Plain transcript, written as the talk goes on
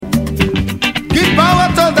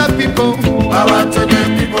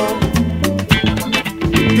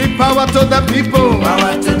power to the people.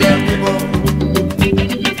 Power to them people.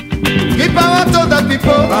 Give power to the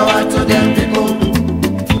people. Power to them people.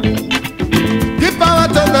 Give power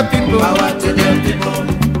to the people. Power to them people.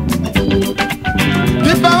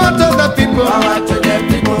 Give power to the people. Power to them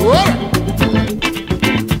people. Whoa.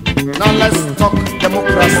 Now let's talk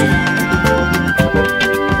democracy.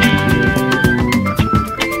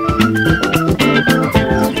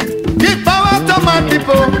 Give power to my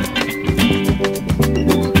people.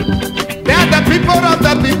 They are the people of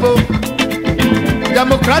the people.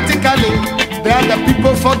 Democratically, they are the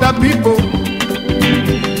people for the people.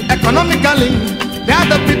 Economically, they are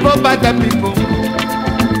the people by the people.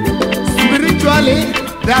 Spiritually,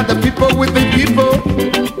 they are the people with the people.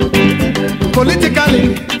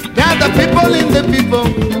 Politically, they are the people in the people.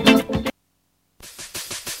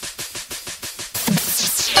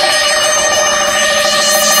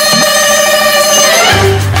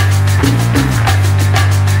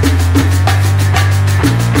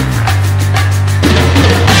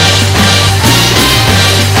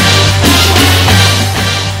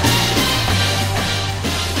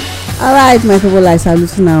 Alright, my people, I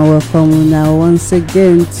salute you and welcome now once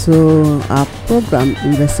again to our program,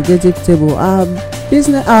 Investigative Table, our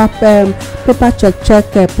business, our paper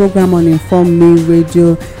check program on Inform Me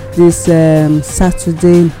Radio this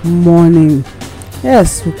Saturday morning.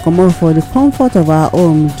 Yes, we come out for the comfort of our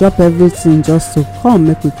home, drop everything just to come,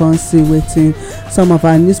 make we come see waiting some of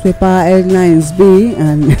our newspaper headlines be,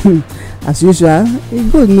 and as usual,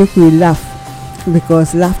 it good make we laugh.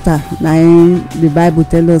 Because laughter na the Bible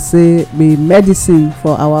tell us say be medicine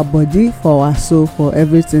for our body, for our soul, for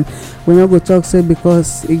everything. We no go talk say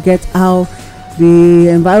because it get how the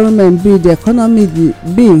environment be, the economy be,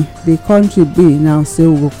 the country be, now say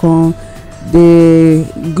we go come the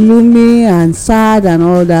gloomy and sad and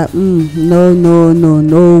all that.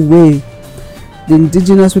 No way. The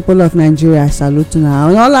indigenous people of Nigeria, I salute you now,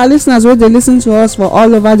 and all our listeners wey dey listen to us for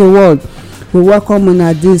all over the world. We welcome una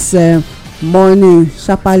at this morning,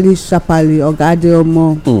 sharply, Oga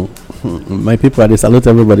Adeomo. My people, I salute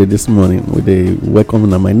everybody this morning with a welcome.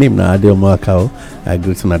 My name now Adeomo Akao. I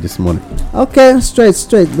greet you this morning. Okay,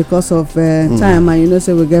 straight because of time, and you know,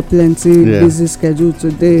 say we get plenty busy schedule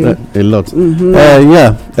today. A lot.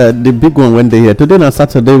 The big one when they here today on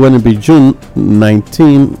Saturday, when it be June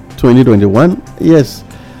 19, 2021. Yes,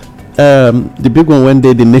 the big one when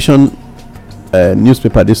they the Nation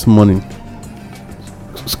newspaper this morning.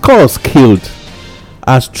 Scores killed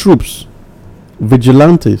as troops,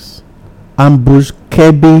 vigilantes ambush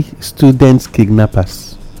Kebbi student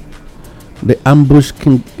kidnappers. They ambush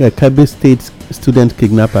Kebbi State student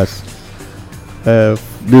kidnappers.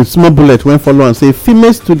 The small bullet went follow and say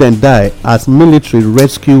female student die as military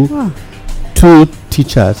rescue 2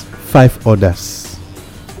 teachers, 5 others.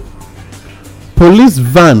 Police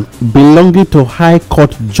van belonging to High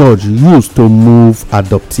Court judge used to move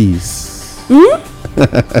adoptees.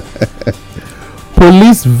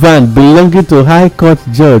 Police van belonging to High Court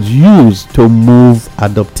judge used to move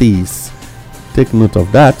adoptees. Take note of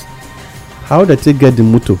that. How did they get the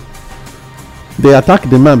motor? They attack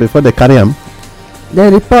the man before they carry him.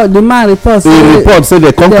 The man reports. He report say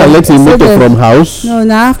they come collect him motor from house. No,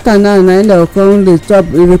 now after now they come the top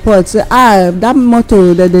report say that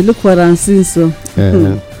motor that they look for and see so.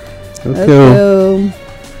 Okay.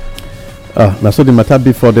 Now so the matter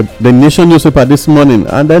be for the Nation newspaper this morning,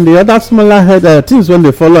 and then the other smaller head things when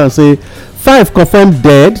they follow and say 5 confirmed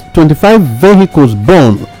dead, 25 vehicles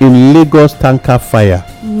burned in Lagos tanker fire.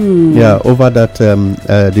 Over that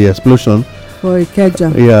the explosion for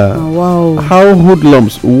Ikeja. Wow. How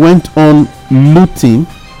hoodlums went on looting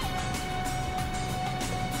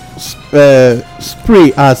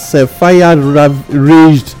spray as fire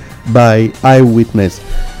raged by eyewitness.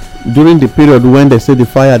 During the period when they say the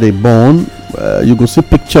fire they burn, you go see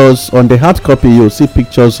pictures on the hard copy. You'll see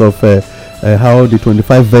pictures of how the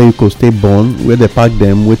 25 vehicles stay burn, where they park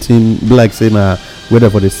them, waiting like saying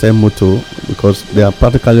whether for the same motor, because they are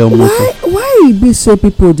practically almost. Why it be so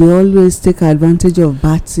people they always take advantage of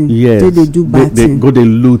bad thing? Yes, they do bad they go they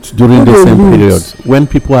loot during the same period when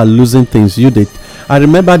people are losing things. I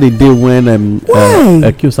remember the day when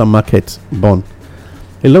Akusa Market burn.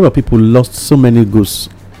 A lot of people lost so many goods.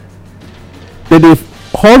 They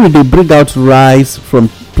hurry, they bring out rice from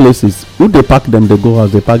places. Who they pack them, they go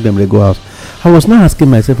house. They pack them, they go house. I was now asking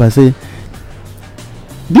myself, I say,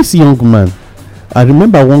 this young man, I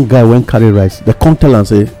remember one guy went carry rice. They come tell and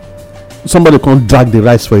say, somebody come drag the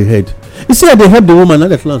rice for your head. You see, they help the woman.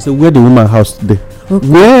 And they tell and say, where the woman house today? Okay.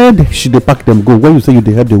 Where should they pack them go? Where you say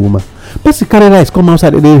they help the woman? But she carry rice, come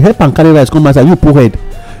outside. They help and carry rice, come outside. You poor head.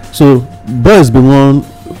 So boys be one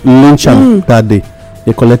lynch that day.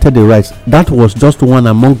 they collected the rice. That was just one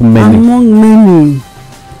among many.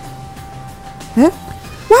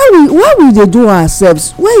 Why we dey do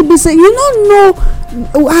ourselves? Why e be say you no know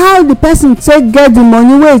how the person take get the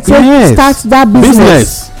money wey take start that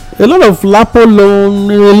business. A lot of lapo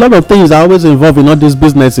loan, a lot of things are always involved in all these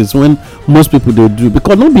businesses when most people they do,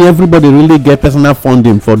 because not be everybody really get personal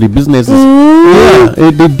funding for the businesses.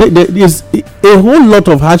 There's a whole lot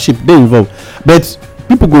of hardship they involve, but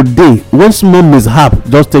people go day when small mishap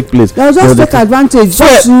just take place. They'll just take advantage.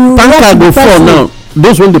 Tanker go fall now.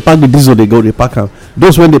 Those when they pack the diesel, they go, they pack them.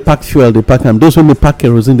 Those when they pack fuel, they pack them. Those when they pack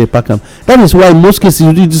kerosene, they pack them. That is why in most cases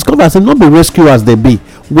you discover say not be rescuers they be.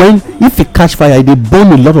 When if it catch fire, they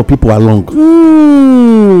burn a lot of people along.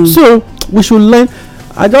 So we should learn.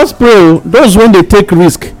 I just pray those when they take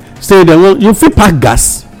risk, say they will. You fit pack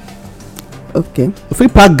gas. Okay. You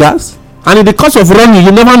fit pack gas, and in the course of running,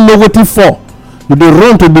 you never know what it for. You dey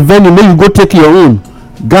run to the venue, then you go take your own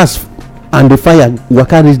gas. And the fire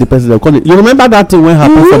waka reach the person. They call it. You remember that thing when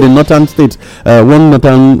happened for the northern state, one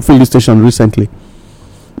northern filling station recently.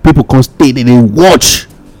 People can stay there, they watch.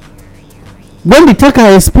 When the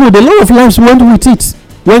tanker explode, a lot of lives went with it.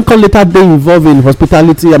 When call later they involved in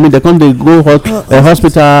hospitality, I mean they go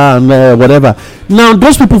hospital and whatever. Now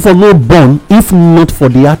those people for no born, if not for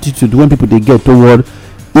the attitude when people they get toward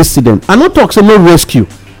incident. I not talk say no rescue,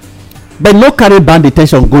 but no carry bad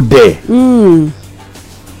detention go there.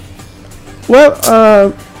 Well,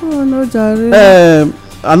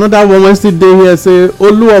 another one Wednesday day here say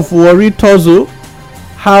Olu of Warri Tozo,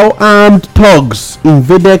 how armed thugs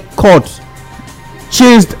invaded court,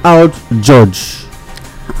 chased out judge.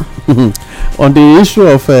 On the issue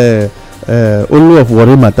of Olu of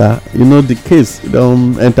Warri matter, you know the case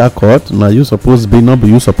don't enter court. Now you supposed to be, not be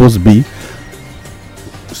you supposed to be.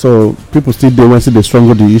 So people still they want to they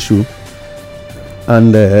struggle the issue,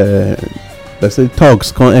 and they say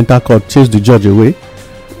thugs can't enter court, chase the judge away,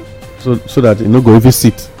 so that you no go even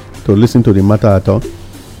sit to listen to the matter at all.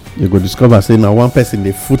 You go discover say now one person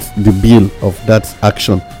they foot the bill of that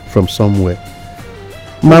action from somewhere.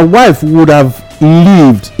 My wife would have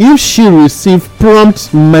lived if she received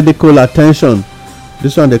prompt medical attention.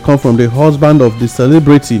 This one they come from the husband of the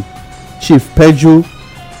celebrity Chief Peju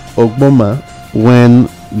Ogboma when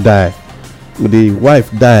die. The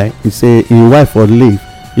wife die. He say his wife would live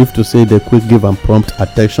if to say they quick give am prompt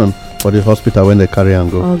attention for the hospital when they carry and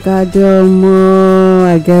go. Oh God,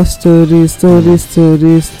 I guess story.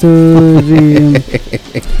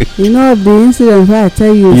 You know the incident where I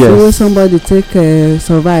tell you, yes. Somebody take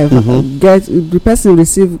survive, get the person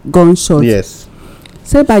receive gunshot. Yes.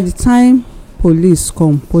 Say by the time police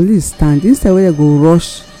stand instead where they go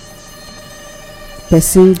rush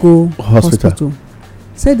person go hospital.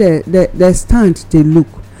 Say they stand, they look.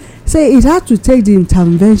 Say it had to take the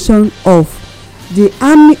intervention of the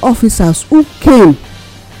army officers who came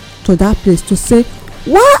to that place to say,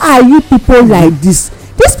 why are you people like this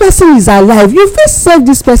person is alive, you first save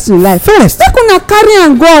this person life first, they gonna carry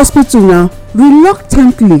and go hospital now.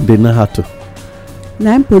 Reluctantly they know how to.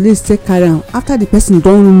 Now police take carry am after the person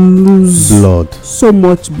don lose blood, so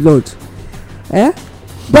much blood. Then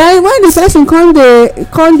when the person come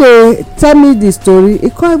dey tell me the story, e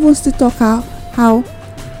come even still talk how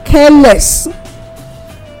careless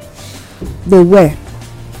they were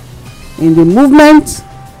in the movement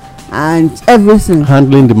and everything,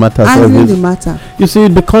 handling the matter. You see,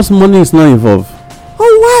 because money is not involved.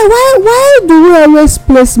 Why do we always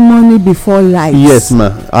place money before life? Yes,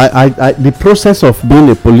 ma. I the process of being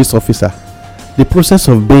a police officer, the process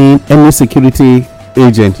of being any security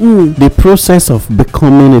agent, the process of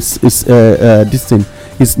becoming this thing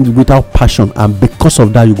is without passion, and because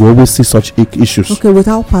of that you will always see such issues. Okay,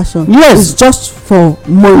 without passion. Yes, it's just for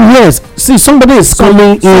money. Yes, see, somebody is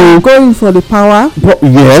coming in going for the power. But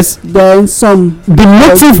yes, then the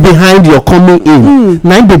motive behind your coming in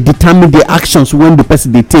now they determine the actions when the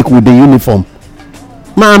person they take with the uniform.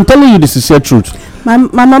 Ma, I'm telling you the sincere truth. My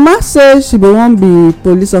mama say she be wan be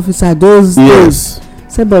police officer those days.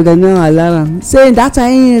 Say but they no allow am. Say that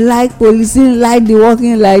time he like police, he like the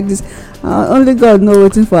working like this. Only God know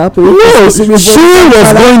wetin for happen. No, she was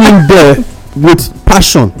going in there with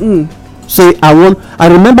passion. Say I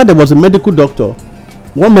remember there was a medical doctor.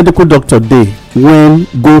 One medical doctor day when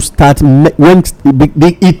he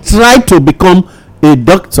tried to become a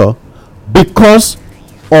doctor because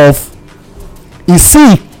of he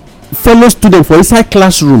see fellow student for inside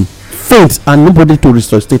classroom faint and nobody to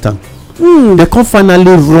resuscitate am. They can't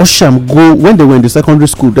finally rush am go when they were in the secondary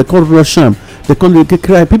school. They can't rush am. They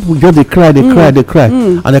cry. People just they cry, and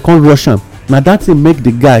they can't rush am. Now that thing make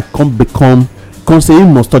the guy come say he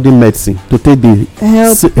must study medicine to take the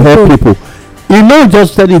help people. He no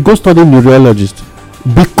just study, go study neurologist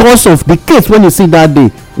because of the case when you see that day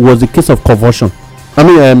was the case of convulsion. I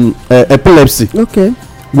mean epilepsy. Okay.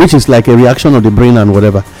 Which is like a reaction of the brain and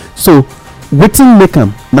whatever. So wetin make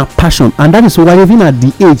am na passion, and that is why even at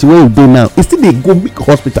the age wey you dey now, e still dey go big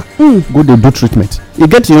hospital go dey do treatment. E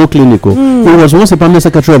get your own clinic. He was once a permanent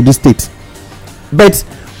secretary of this state. But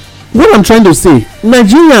what I'm trying to say,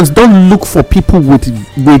 Nigerians don't look for people with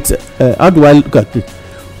how do I look at it?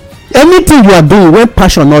 Anything you are doing when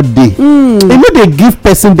passion not dey, e no dey give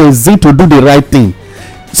person the zeal to do the right thing.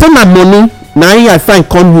 Say na money na I find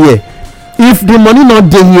come here. If the money not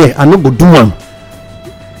dey here, I no go do am.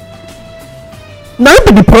 Now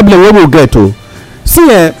be the problem wey we get to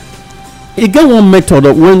see. E get one method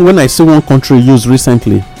when I see one country use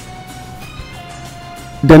recently.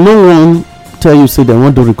 They no wan tell you say they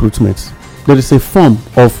wan do recruitment. There is a form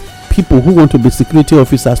of people who want to be security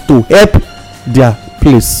officers to help their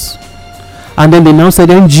place, and then they now said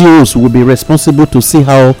NGOs will be responsible to see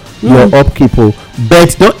how your upkeep,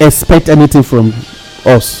 but don't expect anything from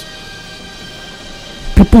us.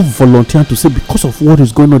 People volunteer to say because of what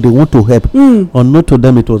is going on they want to help. Unknown to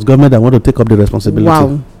them, it was government that want to take up the responsibility.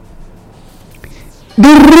 Wow. The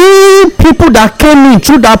real people that came in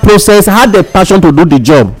through that process had the passion to do the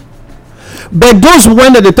job. But those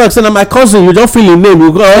when they talk say na my cousin, you don't feel in name,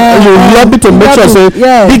 you go you lobby to make sure say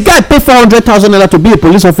the guy pay 400,000 naira to be a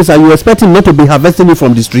police officer, you expect him not to be harvesting it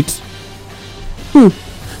from the streets.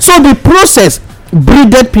 So the process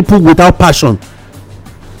breeded people without passion.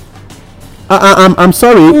 I'm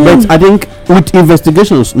sorry, but I think with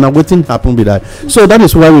investigations now wetin happen be that. So that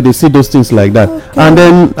is why we dey see those things like that. And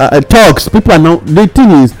then talks, people are now, the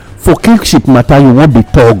thing is for kingship matter you won't be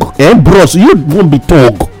thug, bros, you won't be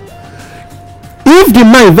thug. If the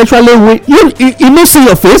man eventually win, you no see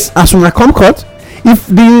your face as una come court. If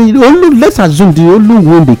the only, let's assume the only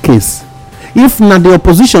win the case, if na the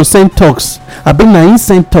opposition send talks, abi na him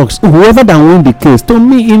send talks, whoever that win the case, to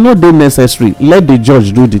me e no dey necessary, let the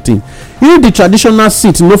judge do the thing. If the traditional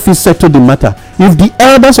seat no fit settle the matter, if the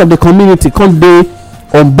elders of the community come dey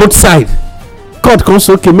on both sides, court come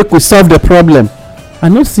say okay make we solve the problem. I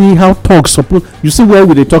no see how talks suppose, you see where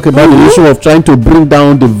we dey talk about the issue of trying to bring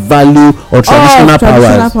down the value of traditional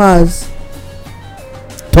powers.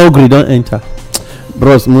 Togri don enter.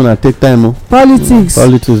 Bros, Muna, take time. Politics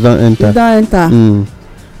don't enter.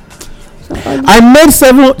 I made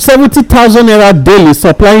 70,000 naira daily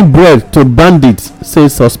supplying bread to bandits, say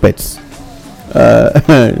suspects.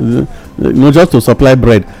 No, just to supply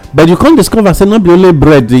bread. But you can't discover, say, not be only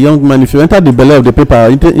bread, the young man, if you enter the belly of the paper,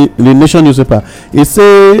 the Nation newspaper, they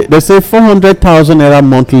say 400,000 naira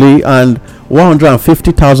monthly and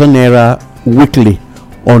 150,000 naira weekly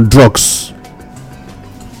on drugs.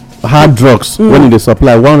 Hard drugs when they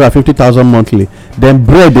supply 150,000 monthly, then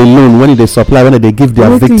bread alone when they supply, when they give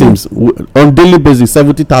their victims on daily basis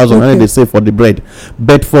 70,000 when they say for the bread,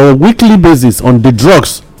 but for weekly basis on the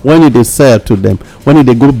drugs when they sell to them, when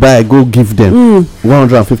they go buy, go give them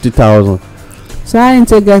 150,000. So I need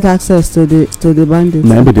to get access to the bandits.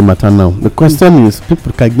 Now be the matter now. The question is,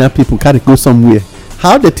 people kidnap people, carry go somewhere.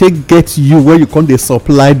 How they take get you where you can't they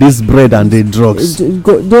supply this bread and the drugs?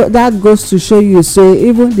 That goes to show you, say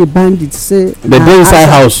even the bandits say they dey inside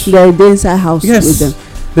house. They dey inside house with them.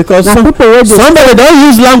 Because somebody don't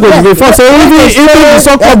use language before. So even the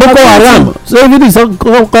so-called Boko Haram, so even the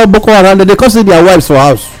so-called Boko Haram, they call say their wives for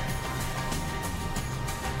house.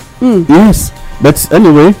 Yes, but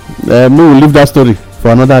anyway, we will leave that story for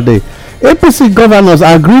another day. APC governors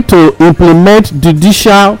agreed to implement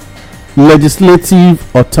judicial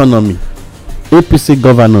legislative autonomy. APC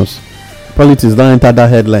governors, politics don't enter that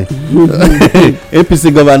headline.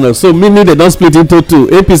 APC governors, so meaning they don't split into two.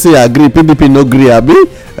 APC agree, PDP no agree.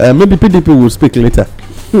 Maybe PDP will speak later.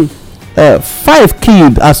 5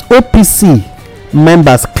 killed as OPC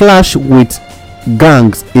members clash with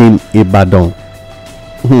gangs in Ibadan.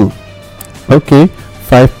 Okay,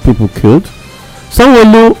 5 people killed.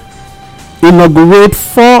 Sanwo-Olu inaugurate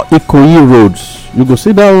 4 Ikoyi roads. You go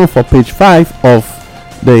see that one for page 5 of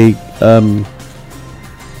the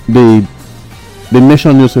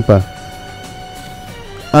Nation newspaper.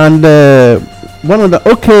 And one of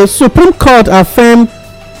the Supreme Court affirmed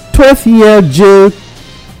 12-year jail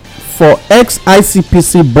for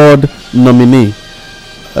ex-ICPC board nominee.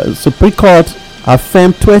 Supreme Court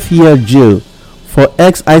affirmed 12-year jail for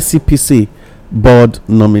ex-ICPC board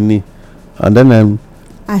nominee. And then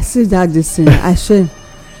I see that this thing. I share.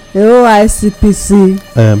 The whole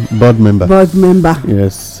ICPC board member.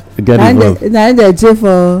 Yes, get involved. Now they jail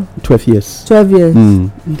for 12 years. 12 years.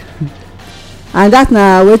 And that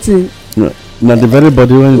now waiting. na the very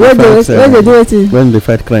body when wey dey do wetin when they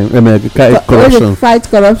fight crime corruption wey dey fight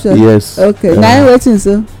corruption yes okay na him wetin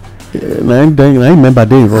so na him member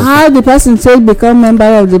dey involved. How the person take become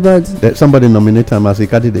member of the board? Somebody nominate am as a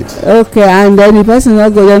candidate. Okay, and then the person no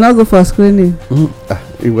go, they no go for screening.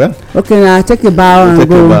 Well. Okay, now take a bow and go.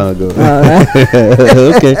 Take a bow and go.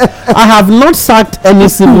 Okay. I have not sacked any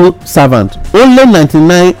civil servant. Only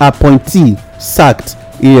 99 appointee sacked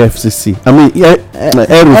EFCC. I mean,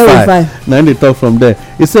 El-Rufai. Now they talk from there.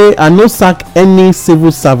 He say, I no sack any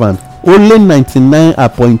civil servant. Only 99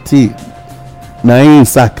 appointee. Now he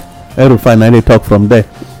sack. El-Rufai. Now they talk from there.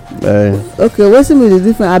 Okay, what's be the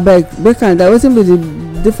difference? Abeg, break am down. What's be the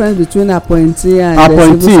difference between appointee and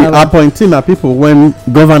civil servant? Appointee na people when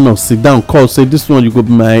governor sit down call say this one you go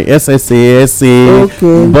be my SSA, SA,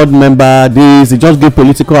 board member. This he just give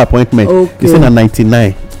political appointment. He say na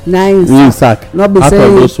 99. Nice. He sack. Not be out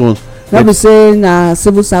saying, of those ones. Not be saying na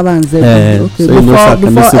civil servants. Okay. So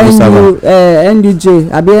before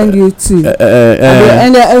NUJ, abi NUT,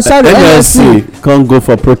 sorry NLC can't go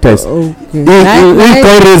for protest. Okay. He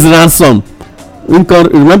can't raise ransom.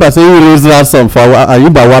 Remember say he raise ransom for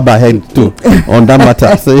Ayuba Waba head too on that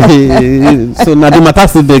matter. So now the matter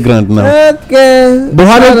still dey ground now. Okay.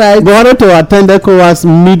 Buhari to attend ECOWAS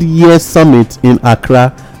mid-year summit in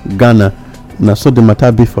Accra, Ghana. Now so the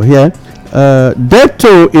matter be for here. Death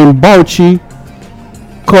toll in Bauchi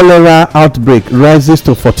cholera outbreak rises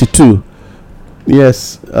to 42.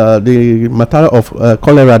 Yes, the matter of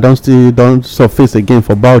cholera don't surface again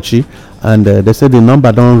for Bauchi, and they say the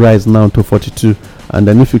number don't rise now to 42. And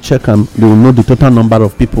then if you check them, you will know the total number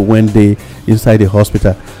of people when they inside the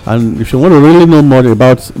hospital. And if you want to really know more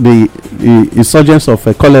about the insurgence of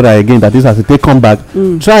cholera again, that is as it take come back,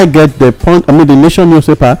 try and get the point. I mean, the Nation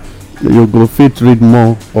newspaper, you go fit read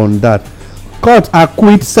more on that. Court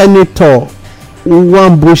acquit Senator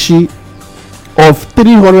Nwambushi of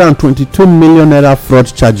 322 million naira fraud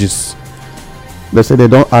charges. They say they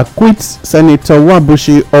don't acquit Senator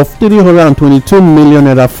Nwambushi of 322 million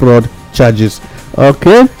naira fraud charges.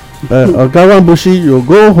 Okay, Oga Nwambushi, you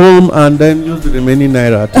go home and then use the remaining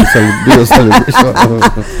naira to celebrate your celebration.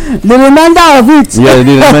 The remainder of it. Yeah, the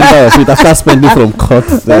remainder of it after spending from court.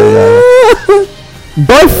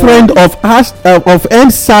 Boyfriend of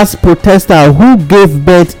NSAS protester who gave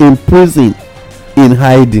birth in prison in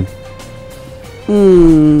hiding.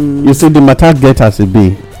 You see the matter get as it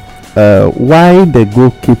be. Why they go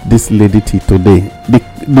keep this lady till today? The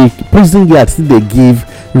prison guard still they give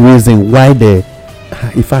reason why they.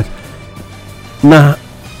 In fact, now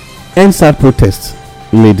NSAS protest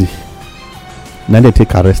lady. Now they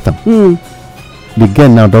take arrest them. The girl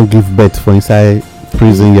now don't give birth for inside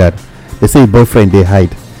prison yard. They say boyfriend they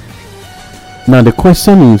hide. Now the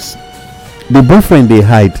question is, the boyfriend they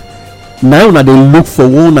hide. Now they look for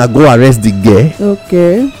one and go arrest the girl.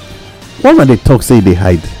 Okay. Why when they talk say they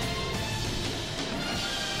hide?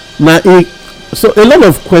 Now so a lot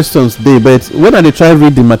of questions there, but when they try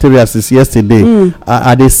read the materials since yesterday,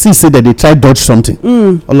 they see say that they try dodge something.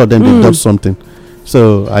 All of them they dodge something.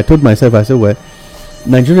 So I told myself, I said, well,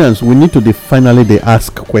 Nigerians, we need to finally they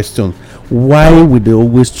ask questions. Why would they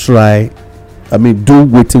always try do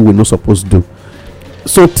waiting we're not supposed to do?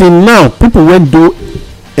 So till now people went do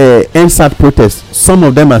NSAT protest. Some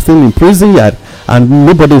of them are still in prison yard and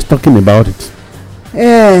nobody is talking about it.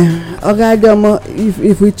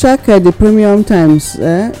 If we check the premium times,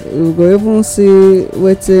 we go even see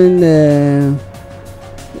waiting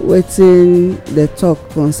the talk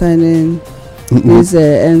concerning this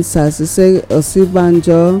NSAS. They say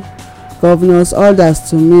Osibanjo governors orders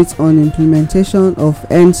to meet on implementation of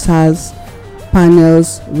NSAS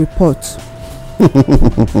panel's report.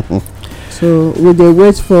 So we dey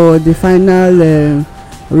wait for the final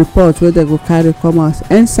report where they go carry come out.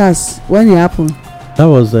 NSAS, when it happen? That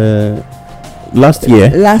was last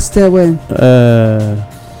year. Last year when?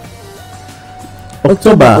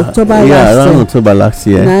 October. Yeah, around October last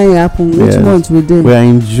year. Now it happen. Which month we did? We are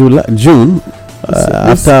in June.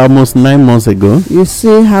 After almost 9 months ago. You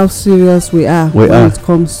see how serious we are when it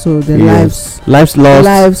comes to the lives lost,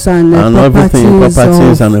 and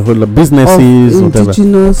properties and the whole businesses,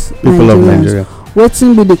 indigenous people of Nigeria.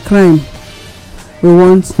 Wetin be the crime? We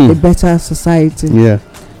want a better society. Yeah,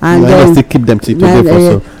 and then still keep them today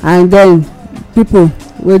for and then people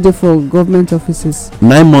waiting for government offices.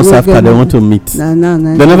 9 months after they want to meet. They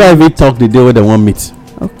never even talk the day where they want meet.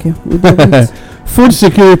 Okay, we do it. Food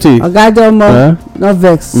security. Ogadomo, no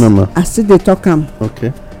vex. I still dey talk am.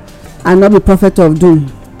 Okay. I no be prophet of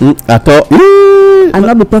doom. At all. I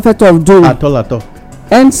no be prophet of doom. At all.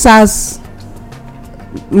 NSAS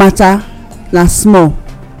matter na small.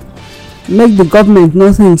 Make the government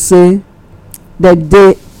know think say that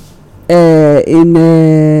they in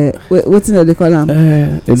wetin dem dey call am,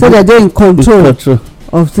 so that they in control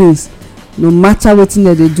of things, no matter wetin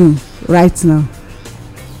dem dey do right now.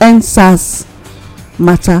 NSAS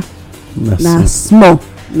matter na small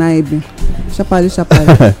na e be. Sharparly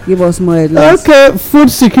give us more headlines. Okay, food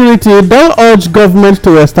security don urge government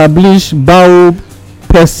to establish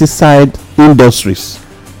biopesticide industries.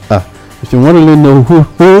 If you want to really know who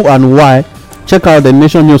and why, check out the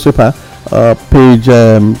Nation newspaper, page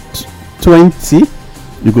 20.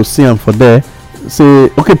 You go see them for there. Say,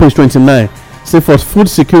 okay, page 29. Say for food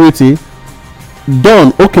security,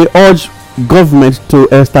 urge government to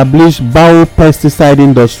establish biopesticide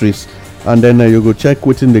industries. And then you go check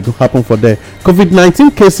wetin dey go happen for there.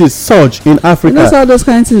 COVID-19 cases surge in Africa. You know, all those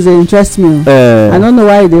kind of things they interest me. I don't know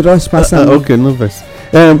why they rush past them. Okay, no vex.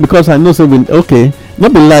 Because I know, so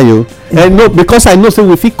not be lie you. No, because I know, so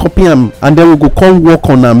we fit copy am and then we go come work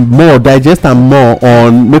on am more, digest am more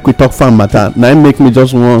on make we talk farm matter. Now make me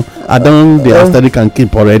just want. I don the aesthetic and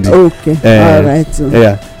keep already. Okay, all right.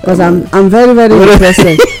 Yeah. Because I'm very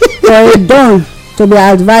interested. For a don to be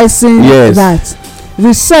advising that.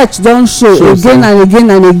 Research don show again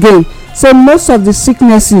and again say most of the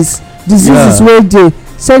diseases wey dey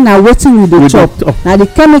say na wetin we dey chop, na the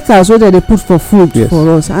chemicals wey dem dey put for food for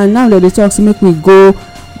us, and now dem dey talk say make we go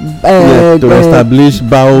to establish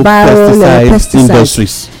biopesticide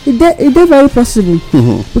industries. E dey very possible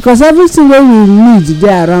because everything wey we need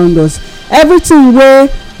dey around us, everything wey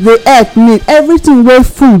the earth need, everything wey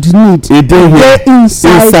food need dey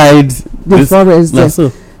inside the forest there.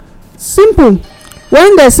 Simple.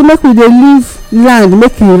 When they say make we dey leave land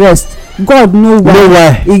make e rest, God know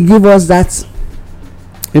why he give us that.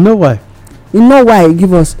 You know why he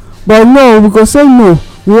give us, but no, we go say no,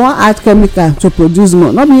 we wan add chemical to produce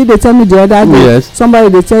more. No be you dey tell me the other day, somebody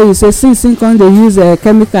dey tell you say since come dey use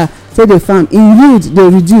chemical take dey farm, in yield dey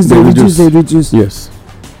reduce. Yes,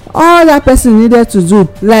 all that person needed to do,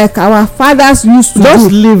 like our fathers used to just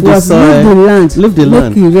do, was leave the land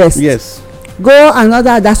make e rest. Yes, go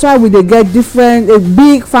another. That's why we dey get different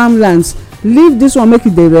big farmlands. Leave this one make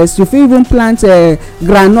it dey rest. You fit even plant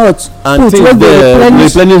groundnut and put wey dey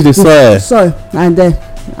replenish the soil and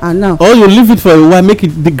now or you leave it for a while, make it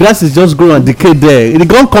the grass is just grow and decay there, it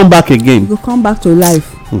go come back again, go come back to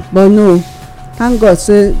life. But no, thank God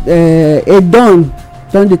say a don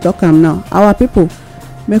dey talk am now. Our people,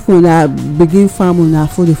 make una begin farm una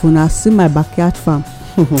food. If una see my backyard farm,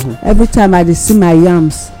 every time I dey see my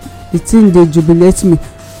yams, the thing dey jubilate me.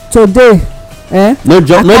 Today no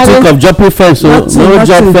think of jumping fence, no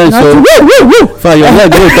jump fence, for your leg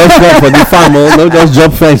go touch ground for the farm, no just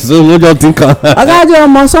jump fence, no just think of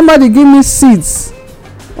somebody give me seeds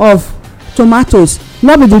of tomatoes,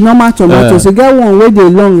 not be the normal tomatoes. You get one wey dey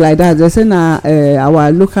long like that, they say na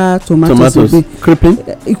our local tomatoes creeping,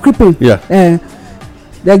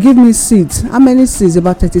 they give me seeds. How many seeds?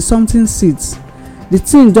 About 30 something seeds. The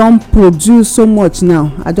thing don produce so much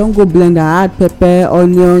now. I don go blend, I add pepper,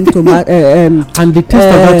 onion, tomato, and the taste of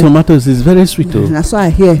that tomatoes is very sweet. That's what I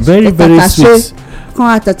hear. Very sweet. Come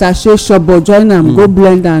add tatashe, shobo, join am, go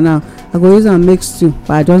blend am now. I go use am make stew,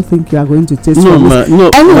 but I don't think you are going to taste it. No.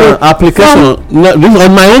 Anyway, application.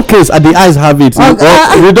 On my own case, the eyes have it.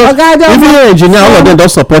 Even your engineer, all of them don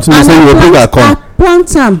support me. Say you will bring a come. I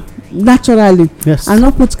plant am naturally. Yes. I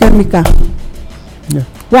no put chemical. Yeah.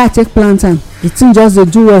 Where I take plant am, the thing just dey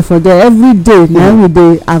do well for there. Every day now we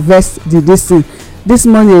dey harvest this thing. This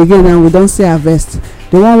morning again now we don say harvest.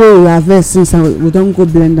 The one wey we harvest since we don go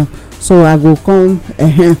blend am. So I go come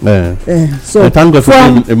so from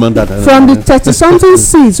the 30 something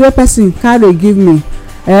seeds wey person carry give me,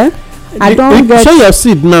 I don get. Show your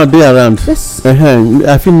seed now dey around. Yes.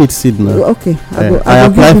 I fit need seed now. Okay. I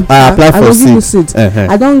apply for seed.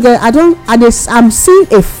 I don get. I'm seeing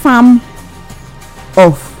a farm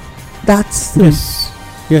of that thing.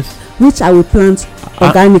 Yes. Which I will plant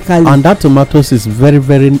organically. And that tomatoes is very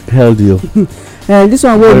healthy. This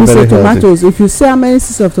one wey we say tomatoes, if you say how many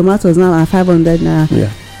seeds of tomatoes now are 500 naira. Yeah.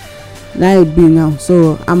 Now it be now.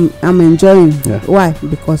 So I'm enjoying. Yeah. Why?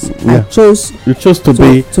 Because I chose. You chose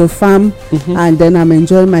to farm, and then I'm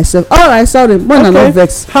enjoying myself. All right, sorry, more than not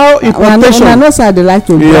vex. How importation? When I know say I dey like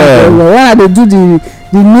to brag. When I dey do the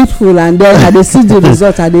needful and then I dey see the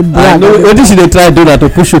result, I dey brag. What did they try do that to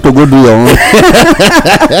push you to go do your own?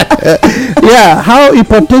 Yeah, how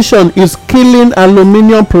importation is killing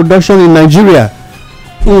aluminium production in Nigeria.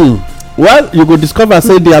 Well, you go discover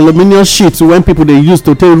say the aluminium sheets when people dey use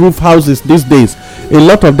to take roof houses these days, a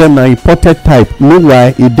lot of them are imported type.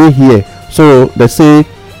 Meanwhile, e dey here, so they say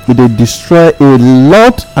e dey destroy a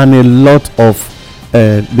lot of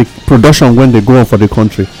the production when they go on for the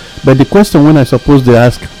country. But the question when I suppose they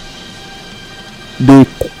ask, the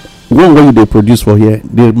one way they produce for here,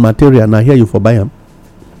 the material now here you for buy them.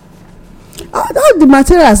 All the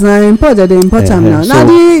materials now imported, they import them now. Now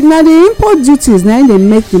the import duties now they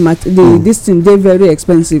make this thing they very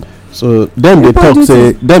expensive. So them they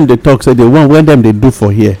talk say the one when them they do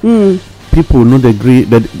for here. People know they agree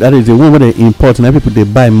that is the one when they import and people they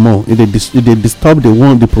buy more. They disturb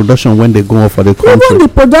the production when they go on for the country. Even the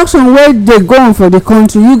production where they go on for the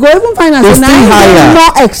country, you go even find out higher,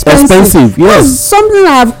 more expensive. Yes, that's something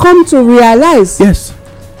I have come to realize. Yes,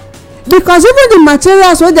 because even the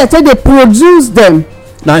materials where they say they produce them,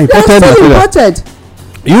 now imported.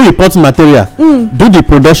 You import material, do the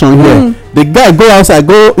production here. The guy go outside,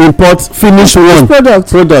 go import, finish one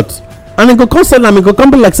product. And it go come sell am, it go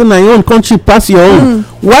come be like say na your own country pass your own.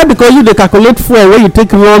 Why? Because you dey calculate fuel wey you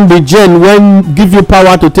take run the gen when give you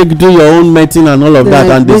power to take do your own medicine and all of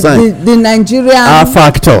that and design. The Nigerian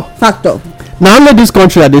factor. Now only this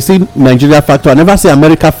country I dey see Nigeria factor. I never see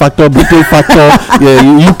America factor, Britain factor,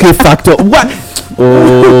 UK factor. What?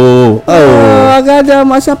 Oh,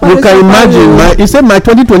 you can imagine. He said my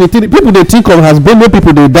 2023 people they think of has Benue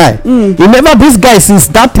people they die. He never, this guy since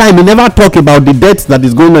that time he never talk about the death that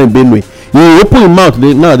is going on in Benue. He open his mouth.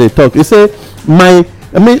 Now they talk. He say my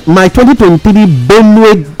 2023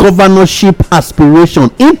 Benue governorship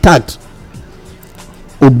aspiration intact.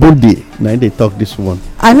 Obodi. Now they talk this one.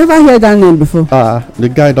 I never heard that name before. The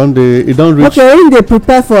guy don't reach. Okay, when they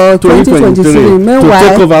prepare for 2023. Meanwhile, to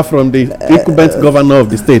take over from the incumbent governor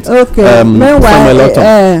of the state. Okay. Meanwhile,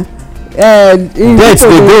 death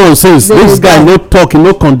they go on since this guy no talk, he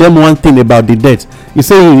no condemn one thing about the death. He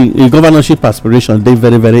say his governorship aspiration they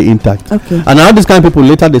very very intact. Okay. And all these kind of people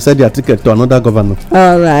later they sell their ticket to another governor.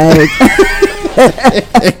 All right.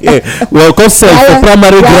 Well, come sell for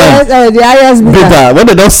primary grant. The highest bidder. When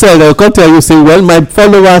they don't sell, they'll come tell you, say, well, my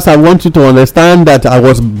followers, I want you to understand that I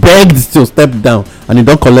was begged to step down, and you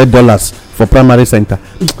don't collect dollars for primary center.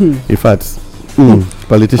 In fact,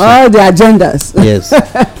 politicians. All the agendas. Yes.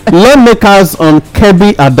 Lawmakers on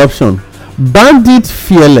Kebbi adoption. Bandit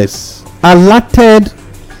fearless alerted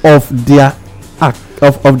of their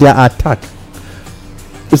attack.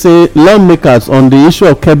 You say lawmakers on the issue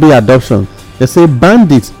of Kebbi adoption. They say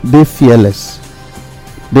bandits, they fearless.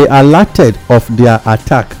 They alerted of their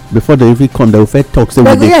attack before they even come. They will first talk, say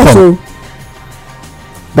when they come.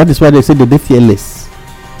 That is why they say they fearless.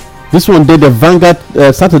 This one did the Vanguard,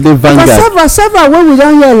 Saturday Vanguard. But several when we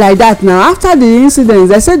don't hear like that now. After the incident,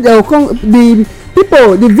 they said they will come.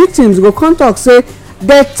 The victims go come talk. Say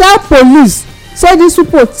they tell police. Say these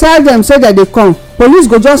people tell them say that they come. Police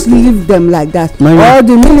go just leave them like that. Or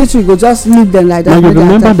the military go just leave them like that. Now you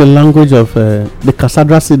remember the language of the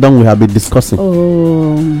Cassandra syndrome we have been discussing.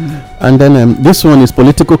 Oh. And then this one is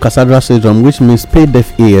political Cassandra syndrome, which means pay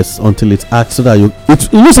deaf ears until it's asked so that you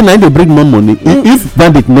listen. Now they bring more money. If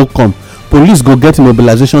bandit no come, police go get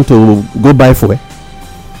mobilization to go buy fuel.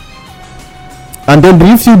 And then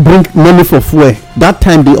if you bring money for fuel, that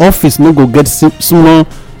time the office no go get small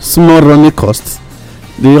running costs.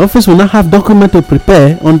 The office will not have document to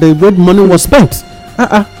prepare on the way money was spent.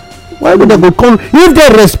 Why would they go come? If they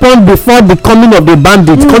respond before the coming of the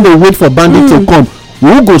bandits, come they wait for bandits to come.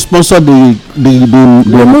 Who go sponsor the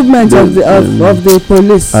movement of the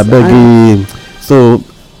police? I beg you. So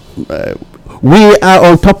we are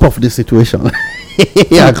on top of the situation,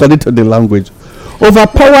 according to the language.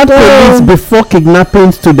 Overpowered police before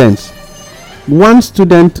kidnapping students. One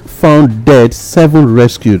student found dead, 7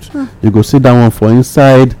 rescued. You go see that one for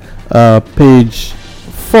inside page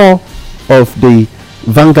 4 of the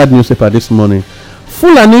Vanguard newspaper this morning.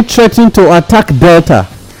 Fulani threatened to attack Delta.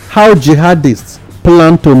 How jihadists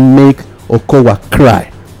plan to make Okowa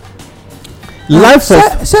cry.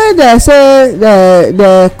 Say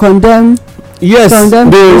they condemn. Yes, the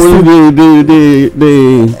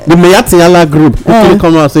Mayatiala group quickly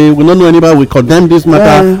come out say we don't know anybody, we condemn this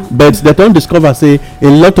matter, but they don't discover say a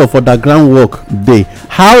lot of underground work they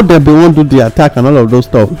how they be want to do the attack and all of those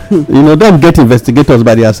stuff. Them get investigators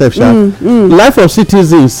by themselves. Life of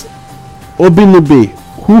citizens Obinube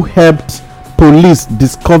who helped police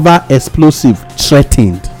discover explosive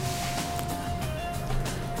threatened.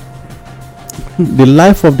 The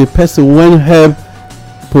life of the person when help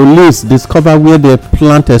police discover where they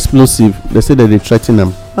plant explosive, they say that they threaten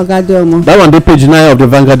them. That one, the page 9 of the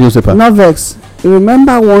Vanguard newspaper. Novex,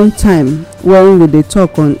 remember one time when they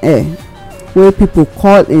talk on air, where people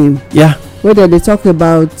call in, where they talk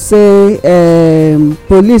about say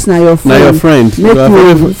police now your friend, make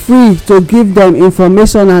you free to give them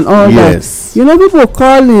information and all that. People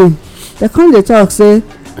call in, they come they talk say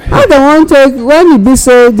how dem wan take when e be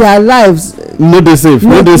say their lives no dey safe,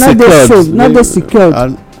 no dey secured, no dey secured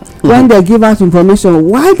when they give out information?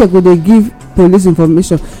 Why they go dey give police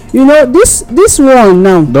information? You know, this one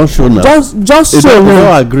now don show now, just show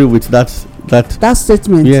now. I don't agree with that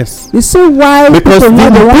statement. Yes, you see why because people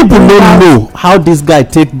no know how this guy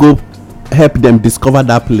take go help them discover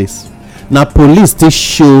that place. Now police still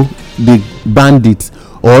show the bandits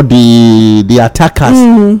or the attackers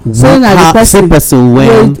saying na the person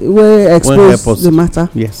wey expose the matter.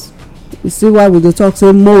 Yes, you see why we dey talk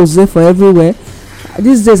say moles dey for everywhere.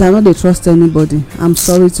 These days I no dey trust anybody. I'm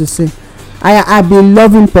sorry to say I be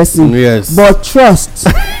loving person. Yes, but trust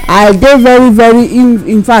I dey very very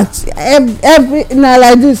in fact every na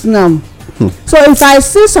like this now. So if I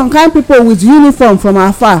see some kind people with uniform from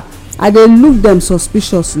afar, I dey look them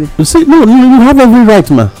suspiciously. You see, no, you have every right,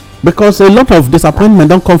 ma, because a lot of disappointment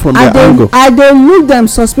don come from their angle. I dey look them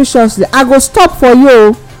suspiciously. I go stop for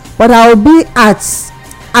you, but I will be at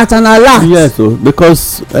an alert. Yes,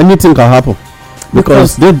 because anything can happen.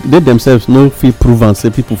 Because they themselves no fit prove and say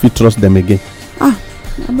people fit trust them again.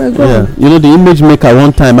 Yeah, you know the image maker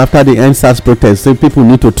one time after the EndSARS protest say people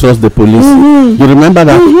need to trust the police. You remember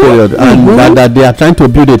that period, and that they are trying to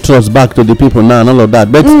build a trust back to the people now and all of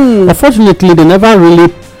that. But unfortunately, they never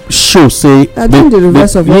really show say the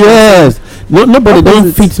reverse of yes. Nobody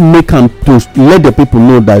don't fit make them to let the people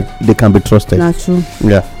know that they can be trusted. Not true.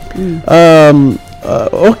 Yeah.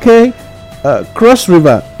 Okay. Cross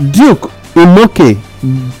River Duke Imoke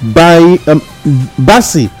by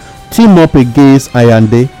Bassi team up against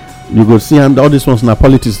Ayande. You go see, and all these ones na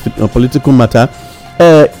political matter.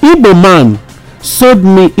 Igbo man sold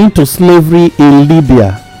me into slavery in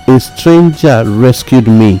Libya. A stranger rescued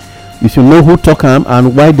me. If you know who talk am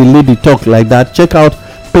and why the lady talk like that, check out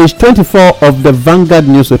page 24 of the Vanguard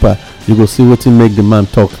newspaper. You go see wetin make the man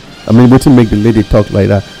talk. I mean wetin make the lady talk like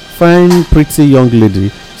that. Fine pretty young lady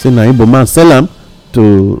say na Igbo man sell am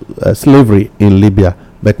to slavery in Libya,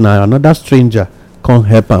 but now another stranger can't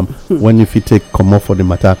help him when if he take comot for the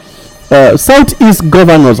matter. Southeast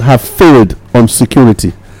governors have failed on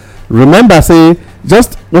security. Remember, say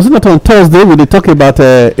just was it not on Thursday when they talk about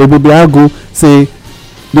Ebubiagu? Say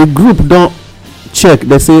the group don't check.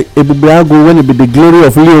 They say Ebubiagu when it be the glory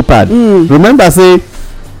of leopard. Remember, say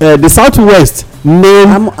the Southwest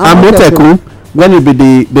name Amoteku when it be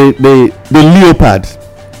the leopard.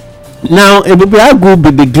 Now Ebubiagu be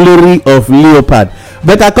the glory of leopard,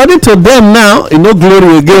 but according to them now, no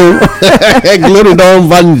glory again. Glory don't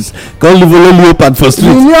vanish. Can't leave a leopard for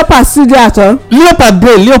street. The leopard still there at all?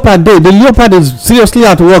 Leopard day. The leopard is seriously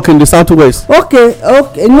at work in the Southwest. Okay.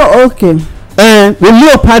 The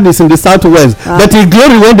leopard is in the Southwest, but the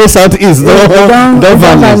glory when the Southeast don't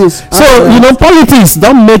vanish. So you know, politics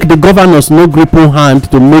don't make the governors no grip on hand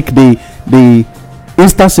to make the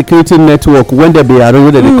Insta security network when they be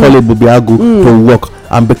around they call it Bubiagu to work,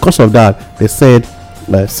 and because of that they said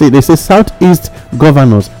they say Southeast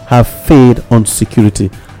governors have failed on security,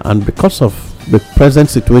 and because of the present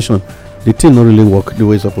situation the thing not really work the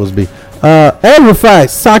way it's supposed to be. El-Rufai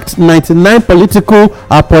sacked 99 political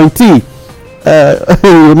appointee.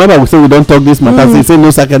 Remember we say we don't talk this matter. Say no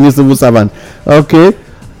sack any civil servant. Okay,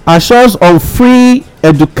 assures on free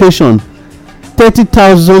education,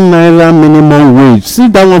 30,000 naira minimum wage. See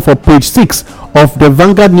that one for page 6 of the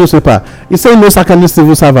Vanguard newspaper. It say no sack any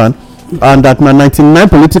civil servant, and that 99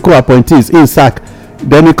 political appointees in sack.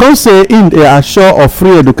 Then it can say in they assure of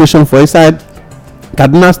free education for inside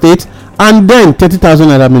Kaduna State, and then 30,000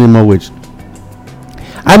 naira minimum wage.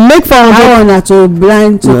 I make 400 to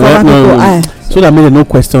blind to cover people eye, so that made no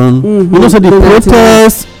question. You know, so the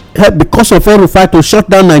protest because of El-Rufai to shut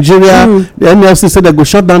down Nigeria. The NLC said they go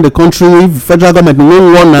shut down the country if federal government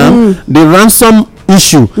won't warn them. The ransom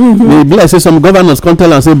issue, they be like say some governors come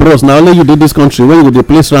tell and say, bros, now only you did this country when you dey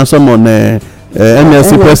place ransom on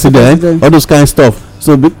NLC president, all those kind of stuff.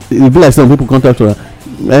 So it be like some people contact her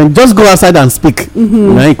and just go outside and speak.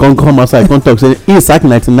 Now he can't come outside, can't talk. Say he sacked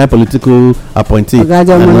 99 political appointee. Now you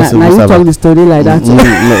talk the story like that.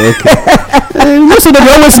 Okay. You see, they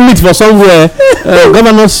always meet for somewhere.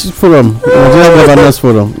 Governors Forum, Nigeria Governors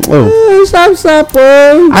Forum.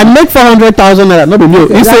 I make 400,000 naira. No,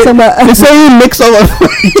 he say he makes over.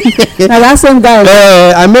 Now that's some guy.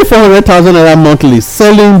 I make 400,000 naira monthly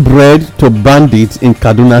selling bread to bandits in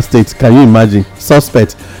Kaduna State. Can you imagine?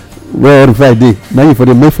 Suspect. Well, Friday. Now you for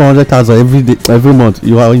the make 400,000 every month.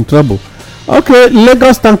 You are in trouble. Okay,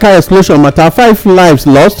 Lagos tanker explosion matter. 5 lives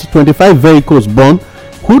lost. 25 vehicles burned.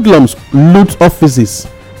 Hoodlums loot offices,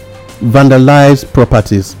 vandalize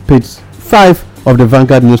properties. Page 5 of the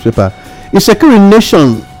Vanguard newspaper. Ishekiri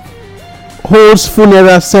Nation holds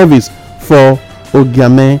funeral service for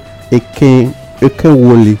Ogiame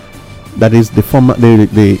Ekewoli, that is the former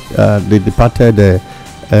the departed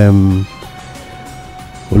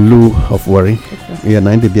Olu of Warri. Yeah,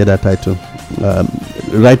 90 the other title.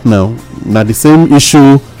 Right now the same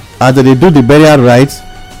issue as they do the burial rites.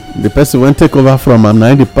 The person when take over from am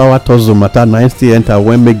the power tozo matter 90 enter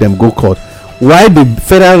when make them go court. Why the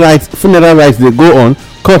funeral rites they go on,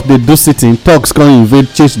 court they do sitting, talks come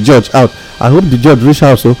invade, chase judge out. I hope the judge reach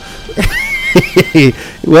out. So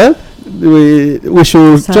well, we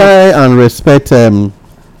should try and respect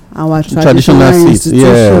our traditional seats.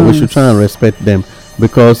 Yeah, we should try and respect them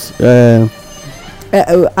because and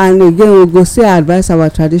again we go say advise our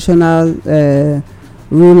traditional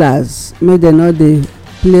rulers, make dem not dey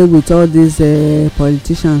play with all these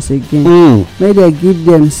politicians again. Make dem give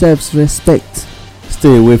themselves respect.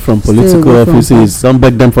 Stay away from political offices. Don't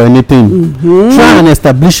beg them for anything. Try and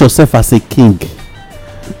establish yourself as a king.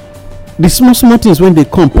 The small things when they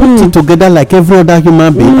come, put it together like every other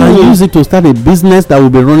human being and use it to start a business that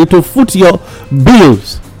will be running to foot your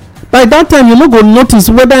bills. By that time, you no go notice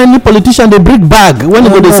whether any politician they break bag when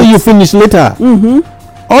they say you finish later.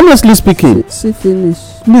 Honestly speaking. See finish.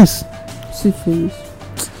 Yes. See finish.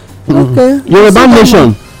 Okay. Yoruba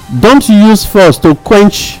nation, don't use force to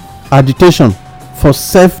quench agitation for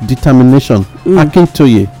self-determination.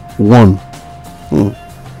 Akintoye 1.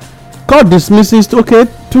 Court dismisses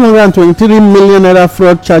 223 million naira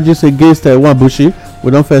fraud charges against Wabushi.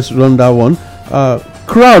 We don't first run that one.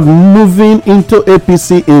 Crowd moving into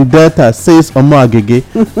APC in Delta, says Omo Agege.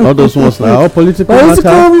 All those ones now, all political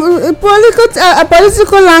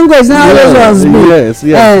language now. Yes.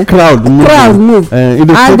 Crowd move.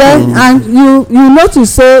 And you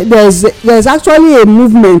notice say there's actually a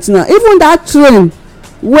movement now. Even that train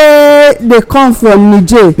where they come from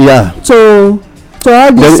Niger to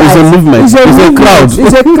all this side. It's a movement. It's a crowd.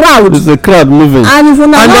 It's a crowd moving. And if you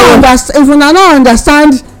not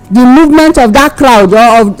understand the movement of that crowd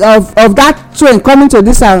or of that train coming to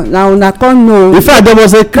this now una come know. In fact, there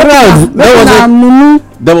was a crowd.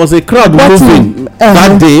 There was a crowd moving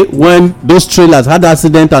that day when those trailers had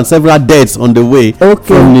accident and several deaths on the way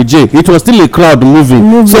from Niger. It was still a crowd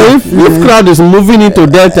moving. So if crowd is moving into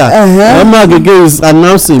Delta, Omo Agege is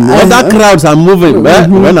announcing other crowds are moving.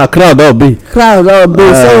 When a crowd all be.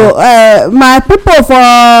 So my people for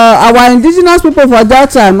our indigenous people for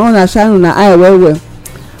Delta, una shine una eye well.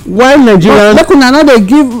 Why Nigerians make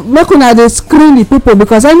una dey screen the people,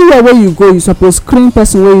 because anywhere where you go you suppose screen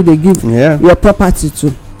person wey you dey give your property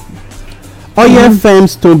to. Oil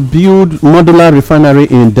firms to build modular refinery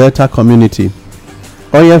in Delta community.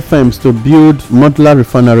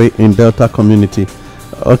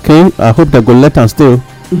 Okay, I hope they go let am still.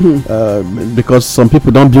 Because some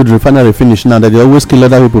people don't build refinery finish now, that they always kill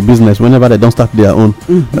other people business whenever they don't start their own.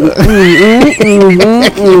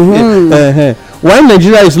 Why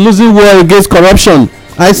Nigeria is losing war against corruption?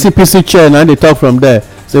 ICPC chair, now they talk from there.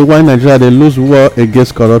 Say why Nigeria they lose war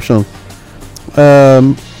against corruption.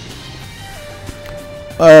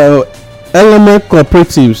 Element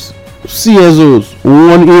cooperatives, CSOs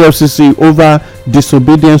warn EFCC over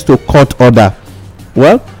disobedience to court order.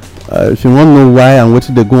 Well, if you want to know why and what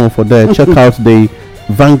they go on for there, check out the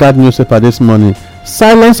Vanguard newspaper this morning.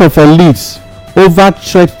 Silence of elites over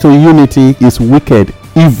threat to unity is wicked,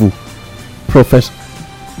 evil. Pro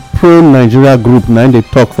Nigeria group 9 they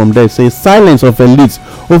talk from there, say silence of elites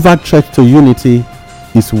over threat to unity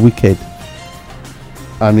is wicked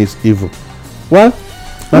and is evil. Well,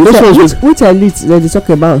 which elite they talk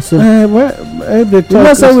about? So they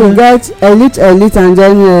talk. We got elite and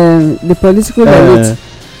then the political elite.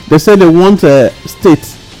 They say they want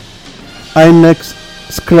state INEC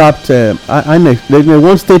scrapped. They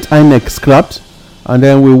want state INEC scrapped, and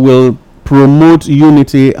then we will promote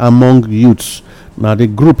unity among youths. Now the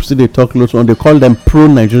groups they talk lots on. They call them Pro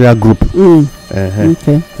Nigeria Group.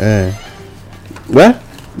 Okay. Well,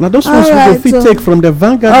 now those ones we take from the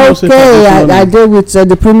Vanguard. Okay, I deal with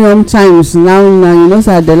the Premium Times now. You know,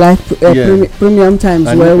 so they like Premium Times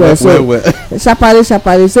well. So sharply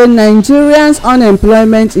say Nigerians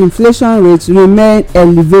unemployment inflation rates remain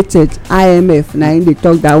elevated. IMF now they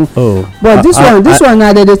talk down. But this one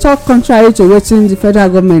now they talk contrary to wetin the federal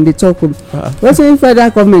government they talk. Wetin federal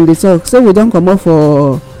government they talk. So we don't come up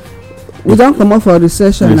for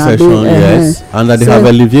recession yes, and that they have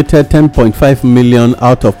alleviated 10.5 million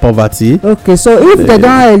out of poverty. Okay, so if they don't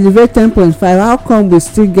elevate 10.5, how come we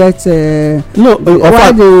still get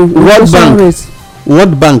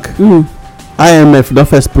World Bank IMF don't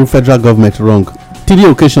first prove federal government wrong 3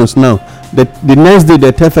 occasions now. The next day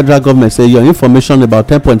they tell federal government say your information about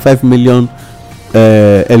 10.5 million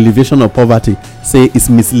elevation of poverty say it's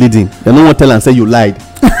misleading. They no wan tell am say you lied.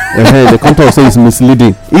 They come talk say it's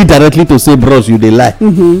misleading. Indirectly to say bros you dey lie.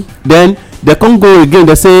 Then they come go again,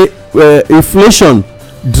 they say inflation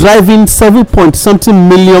driving 7-point-something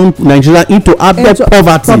million Nigeria into abject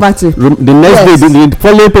poverty. The next day the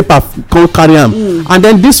following paper come carry am. And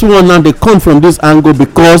then this one now they come from this angle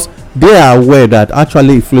because they are aware that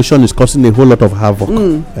actually inflation is causing a whole lot of havoc.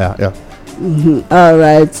 All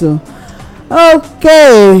right, so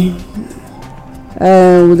okay,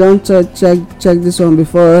 we don't check this one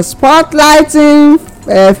before. Spotlighting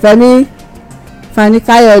Fani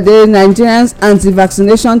Kayode, Nigerian's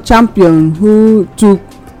anti-vaccination champion, who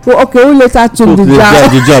later took the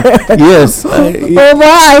job. Yes. Oh boy,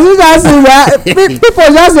 I just see that people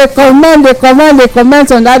just they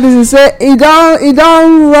comment on that. This say he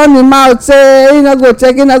don't run him out, say he not go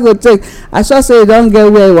take. I sure say he don't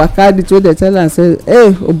get where he waka the way they tell am say,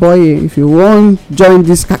 hey, oh boy, if you wan join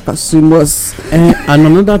this caucus, you must. And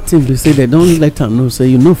another thing they say, they don't let am know say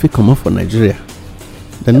you no fit comot for Nigeria.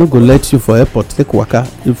 They no go let you for airport take waka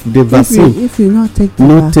if the vaccine. If you not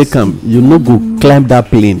take am, you no go climb that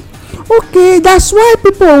plane. Okay, that's why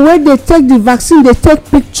people when they take the vaccine, they take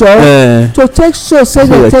picture to take show say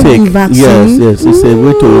they take the vaccine. Yes, it's a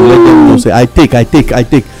way to let them know say I take.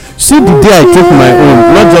 See the day I took my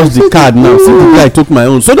own, not just the card now. See the day I took my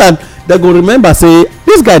own, so that they go remember say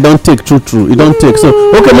this guy don't take true. He don't take. So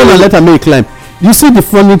okay, no, let him make climb. You see the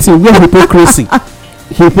funny thing, where hypocrisy.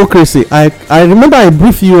 I remember I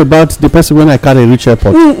briefed you about the person when I carry reach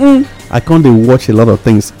airport. I can't watch a lot of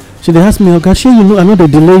things. She dey ask me, oga shey you know I know they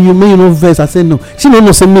delay you, may you no vex. I say no. She no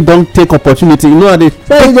know say me don take opportunity. You know how they is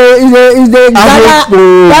the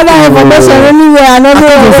gather information anywhere and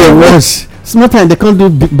everywhere. Rush. Small time they can't do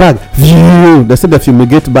big bag. They say they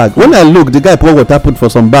fumigate bag. When I look, the guy pour water put for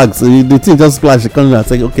some bags. The thing just splash. They come and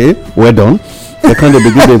say, okay, we're done. They can't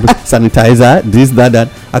begin the sanitizer, this, that.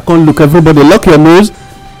 I can't look. Everybody lock your nose.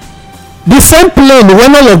 The same plane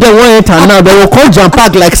when all of them wan enter now, they will come jam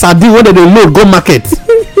pack like sardine when they load go market.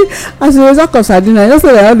 As a result of sardine, I just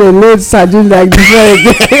say they dey load sardine like before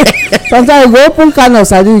again. Sometimes you go open can of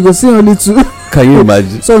sardine, you go see only 2. Can you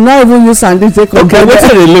imagine? So now even use sardine take compare. Okay, wetin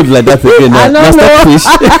dey load like that again now? Na fish.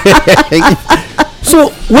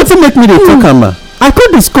 So wetin make me dey talk am na? I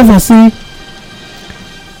come discover say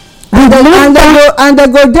and they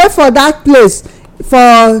go there for that place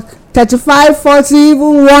for 35, 40,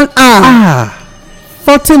 even 1 hour.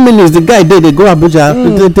 40 minutes the guy dey go Abuja.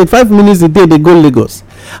 35 minutes the day they go Lagos.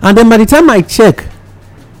 And then by the time I check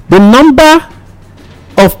the number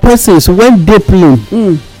of persons when dey plane,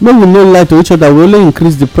 no we no lie to each other, we only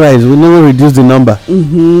increase the price, we never reduce the number.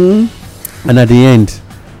 And at the end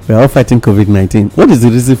we are all fighting COVID-19. What is the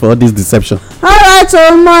reason for all this deception? Alright,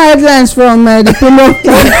 so more headlines from the Premium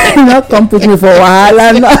not come put me for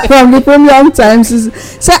wahala, not from the Premium Times.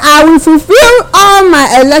 Say I will fulfill all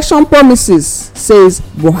my election promises, says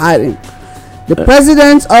Buhari. The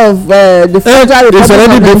president of the Federal Republic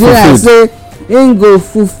of Nigeria say he go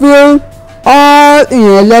fulfill all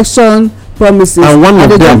in election promises. And one of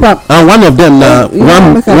them now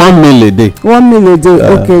 1 meal a day. 1 meal a day.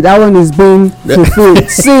 Okay, that one is being fulfilled.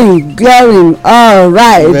 Sing, glaring. All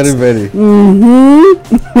right. Very.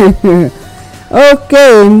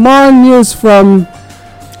 Okay, more news from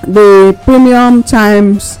the Premium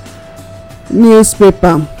Times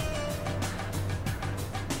newspaper.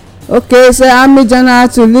 Okay, so Army General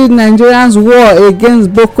to lead Nigerians' war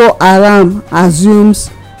against Boko Haram assumes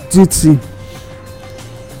duty.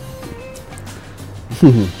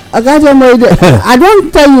 I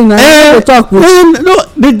don't tell you now. Talk with. No,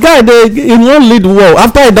 the guy he won't lead war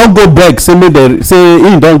after he don't go beg. Say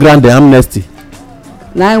he don't grant the amnesty.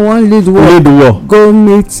 Now he won't lead war. Go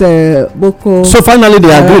meet Boko. So finally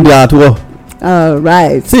they agree they are at war. All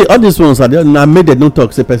right. See all these ones are there. Now made they no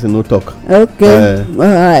talk. Say person no talk. Okay. All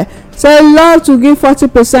right. So law to give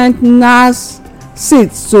 40% NAS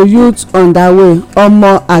seats to youth on that way.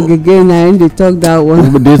 Omo agege na him dey talk that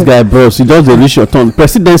one. This guy bros, he don dey reach your turn.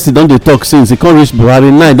 Presidency don dey talk since he come reach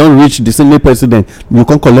Buhari, now he don reach the senate president. You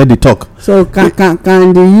come collect the talk. So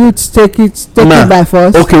can the youth take it by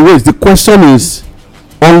force? Okay, wait. The question is,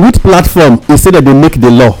 on which platform he say that they make the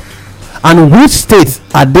law, and which state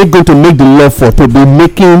are they going to make the law for to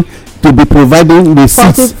be providing the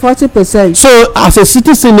seats? 40%. So as a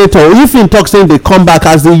city senator, if him talk saying they come back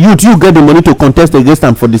as the youth, you get the money to contest against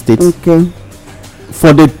them for the state. Okay.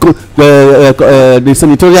 For the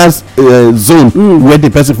senatorial zone where the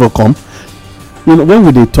person for come. You know, when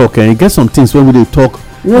we dey talk, you get some things when we dey talk.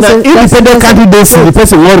 Now independent candidacy, the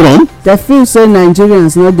person wan run. They feel say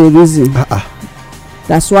Nigerians not the reason.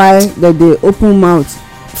 That's why they open mouth.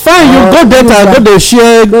 fine, you go delta, go dey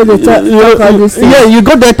share. Go dey talk all these things. Yeah, you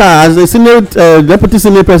go delta as a senate deputy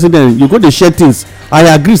senate president, you go dey share things. I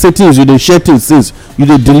agree say things you dey share things since you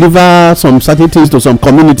dey deliver some certain things to some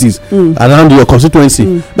communities around your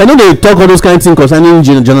constituency, but no dey talk all those kind of things concerning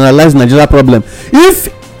generalized Nigeria problem.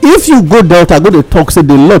 If you go delta, go dey talk say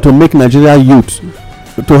the law to make Nigeria youth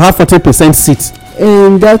to have 40% seats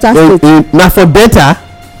in delta state na for delta.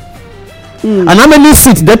 And how many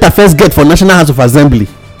seats delta first get for National House of Assembly?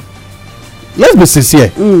 Let's be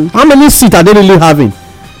sincere. How many seats are they really having?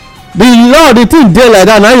 The law, the thing dey like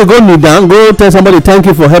that. Now you go kneel down, go tell somebody thank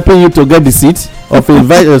you for helping you to get the seat of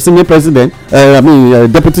a senior president.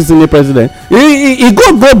 Deputy senior president. He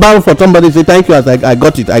go bow for somebody, say thank you as I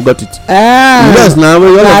got it. Yes, now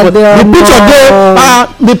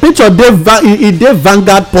the picture dey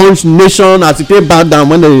Vanguard, Punch, Nation as it dey bow down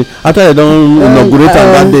when they after they don inaugurate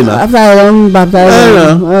am that day now. After I don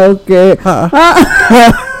baptize. Okay.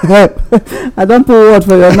 I don put word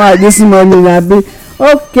for your mouth this morning, abi.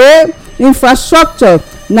 Okay, infrastructure.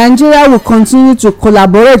 Nigeria will continue to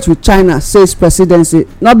collaborate with China, says presidency.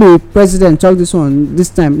 Not be president talk this one this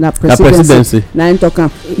time. Na presidency. Na him talk am.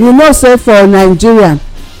 You know, say for Nigeria,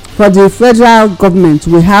 for the federal government,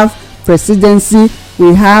 we have presidency.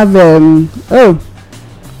 We have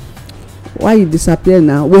why you disappear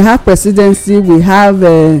now? We have presidency. We have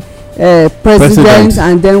president,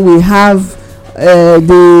 and then we have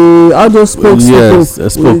the all those spokespeople.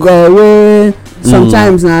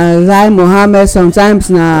 Sometimes na Rai Mohammed, sometimes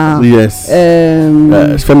na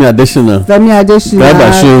Femi Adesina,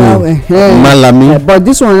 Malami. But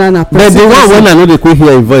this one na president. But the one when I know they could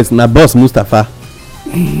hear a voice na boss Mustapha.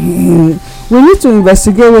 We need to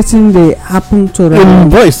investigate wetin dey happen to them.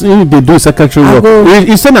 Voice dey do secretary work.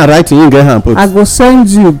 You say na writing you get hand put. I go send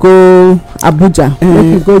you go Abuja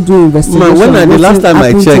make you go do investigation. When the last time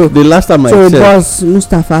I check boss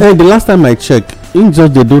Mustapha. The last time I check him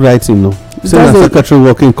just dey do writing no. Say na secretary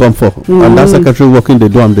working come for and that secretary working dey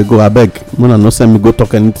do am dey go abeg una no send me go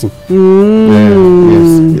talk anything.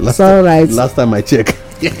 Yes, all right. Last time I check.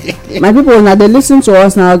 My people na dey listen to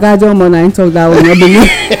us na oga Adeomo na him talk that one no believe.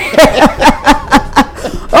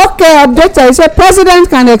 Okay, update. He said president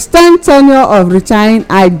can extend tenure of retiring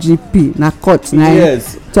IGP. Na court na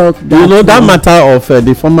talk that. You know that matter of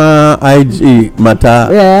the former IG matter.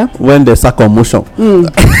 Yeah. When they sack on motion. Na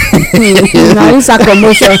he sack on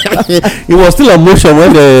motion. He was still on motion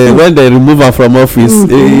when they remove him from office.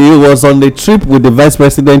 He was on the trip with the vice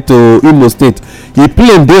president to Imo State. He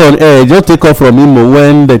plane dey on air just take off from Imo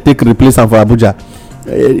when they take replace am for Abuja.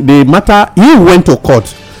 The matter he went to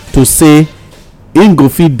court to say him go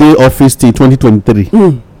fit dey office till 2023.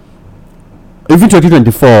 Even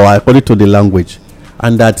 2024 according to the language,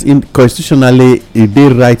 and that constitutionally e dey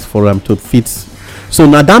right for am to fit. So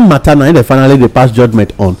na that matter na they finally dey pass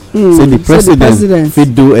judgment on. Say the president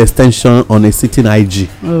fit do extension on a sitting IG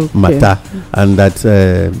matter, and that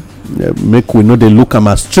make we no dey look am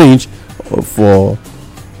as strange for.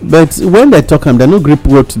 But when they talk am, they no gree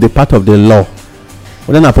put the part of the law.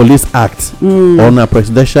 Whether na police act or na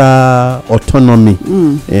presidential autonomy,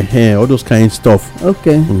 all those kind of stuff.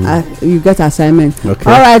 Okay, you get assignment. Okay.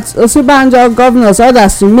 All right, Osinbajo governors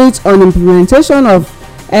orders to meet on implementation of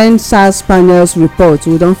NSAS panel's report.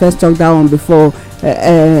 We don first talk that one before.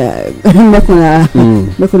 Make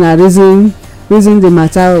una reason the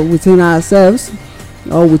matter within ourselves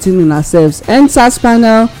or within ourselves. NSAS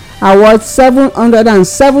panel awards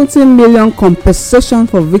 770 million compensation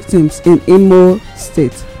for victims in Imo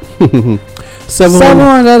State.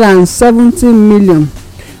 770 million.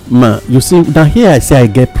 Ma, you see, now here I say I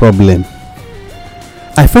get problem.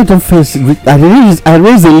 I felt first. I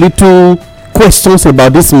raised a little questions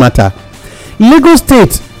about this matter. Lagos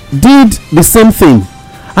State did the same thing,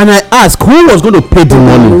 and I asked who was going to pay the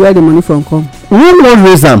money. Where the money from come? Who will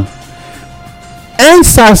raise them?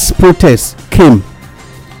 NSAS protests came.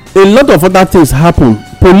 A lot of other things happened.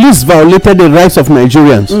 Police violated the rights of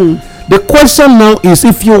Nigerians. The question now is,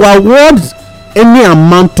 if you award any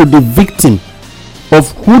amount to the victim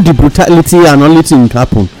of who the brutality and only thing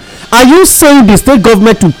happened, are you saying the state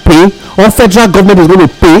government to pay, or federal government is going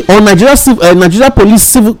to pay, or Nigeria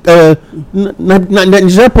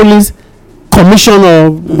Police Commission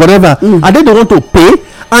or whatever? Are they the one to pay?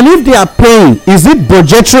 And if they are paying, is it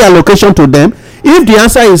budgetary allocation to them? If the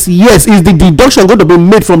answer is yes, is the deduction going to be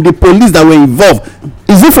made from the police that were involved?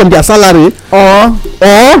 Is it from their salary, or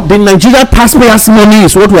the Nigeria taxpayers' money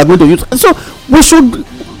is what we are going to use? So we should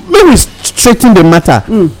maybe straighten the matter.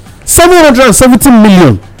 770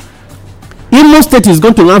 million. Imo State is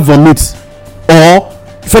going to now vomit, or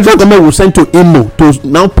federal government will send to Imo to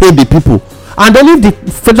now pay the people. And then if the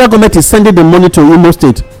federal government is sending the money to Imo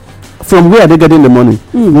State, from where are they getting the money?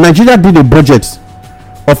 Nigeria did a budget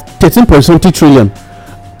of 13.20 trillion,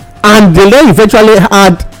 and they then eventually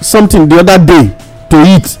had something the other day to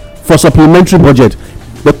eat for supplementary budget.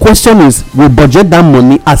 The question is, we budget that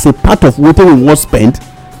money as a part of what we want spent?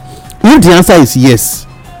 If the answer is yes,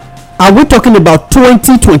 are we talking about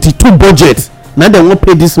 2022 budget? Now they won't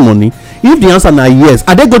pay this money. If the answer is yes,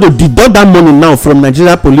 are they going to deduct that money now from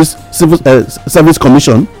Nigeria Police Civil Service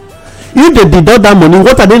Commission? If they deduct that money,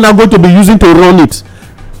 what are they now going to be using to run it?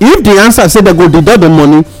 If the answer say they go deduct the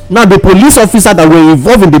money, now the police officer that were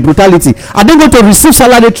involved in the brutality, are they going to receive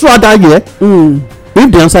salary throughout that year? If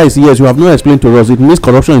the answer is yes, you have not explained to us, it means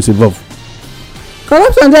corruption is involved.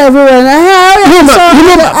 Corruption there everywhere.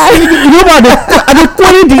 I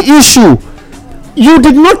query the issue. You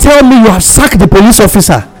did not tell me you have sacked the police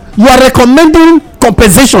officer. You are recommending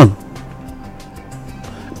compensation.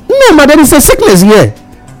 No, but there is a sickness here.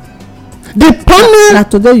 The panel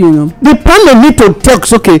today, you know. The panel need to talk.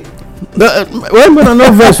 Okay, when I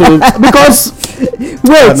know verse because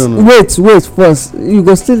wait first. You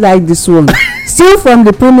go still like this one. Still from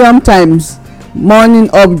the Premium Times morning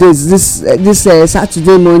updates this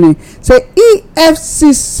Saturday morning. Say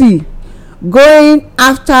EFCC going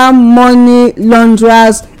after money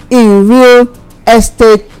launderers in real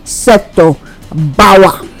estate sector.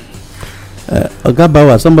 Bawa. Oga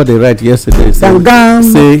Bawa, somebody write yesterday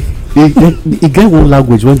say he get one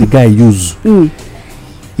language when the guy use.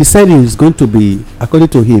 He said he's going to be, according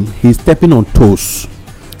to him, he's stepping on toes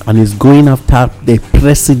and he's going after the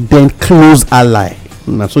president close ally.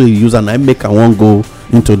 So he use and I make I won't go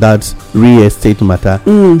into that real estate matter.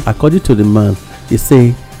 According to the man, he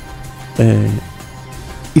say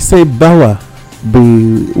Bawa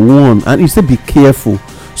be warned, and he say be careful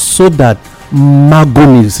so that Mago,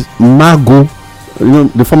 you know,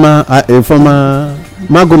 the former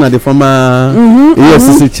Mago na the former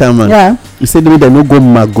EFCC chairman. Yeah. He said they no go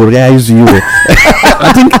magorize you.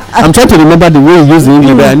 I think I'm trying to remember the way he used the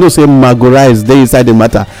English, but I know say magorize they inside the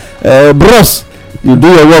matter. Bros, you do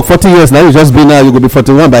your work 40 years now. You just been now. You go be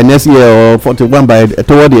 41 by next year or 41 by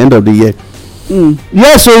toward the end of the year.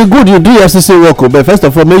 Yeah, so good you do your FCC work, but first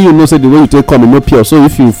of all, maybe you know say the way you take come no pure. So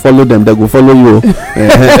if you follow them, they go follow you. The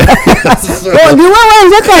one where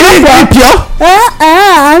is pure?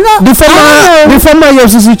 The former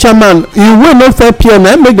FCC chairman, he will not fair pure.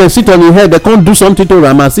 Now make them sit on your head. They can't do something to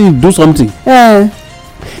Ramasi. Do something.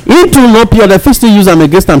 He too no pure. They first use them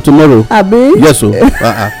against them tomorrow. Abi? Yes, so.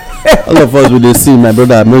 All of us will see my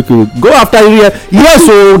brother make you go after here. Yes,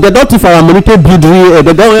 so they don't if our money to build real,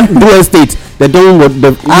 they don't do estate. They don't what the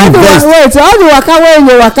invest. Wait, all the waka wey in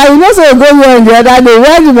the waka, you know say you go here on the other day,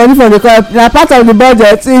 where the money from the na part of the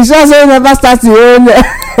budget. It's just say you never start your own.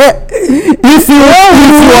 If you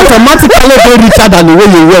automatically go richer than the way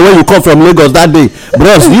you were when you come from Lagos that day,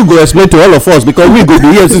 bros, you go explain to all of us because we go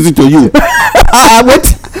be EFCC to you.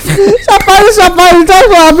 Wait. Shapari, talk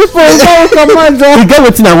for our people. You get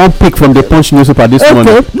wetin I wan pick from the Punch newspaper this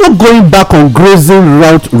morning. No going back on grazing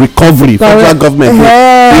route recovery. Federal government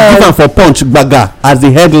dey give am for Punch gbaga as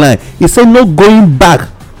the headline. He say no going back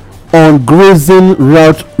on grazing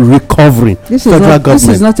route recovery. This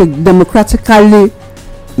is not a democratically.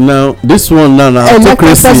 Now this one now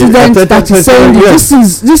autocracy. President that is saying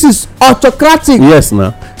this is autocratic. Yes,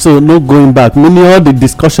 now so no going back. Meaning all the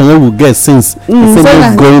discussion we will get since say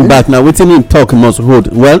no going back. Now wetin him talk must hold.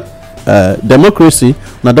 Well, democracy.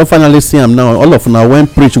 Now don't finally see him now. All of now when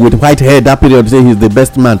preach with white hair that period say he's the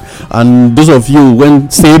best man, and those of you when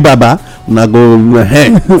say Baba now go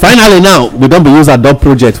finally now we don't be use adopt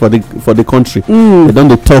project for the country. They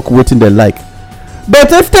don't talk wetin they like.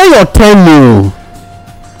 But after your tenure.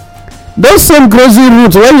 Those same grazing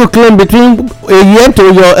routes when you claim between a year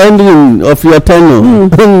to your ending of your tenure,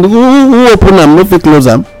 who open them, no fit close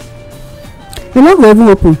them. You no go even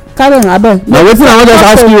open. Carry on, abeg. Now wetin I wan just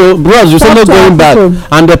ask you, bros, you say no going back,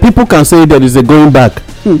 and the people can say there is a going back.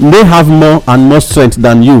 They have more and more strength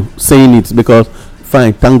than you saying it because.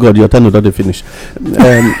 Fine, thank God your tenure don dey finish.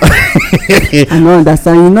 I no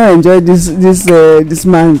understand. You no enjoy this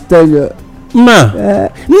man tell you. No,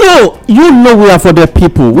 you know we are for the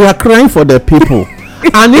people. We are crying for the people.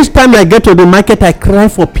 And each time I get to the market, I cry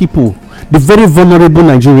for people, the very vulnerable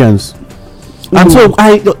Nigerians. And so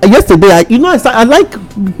yesterday, I like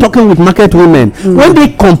talking with market women. When they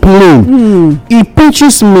complain, it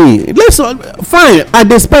pinches me. Fine, I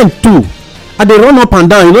dey spend 2. and they run up and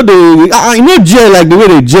down, you know jail like the way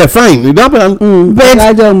they jail, fine, you don't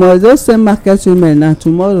but those same market women na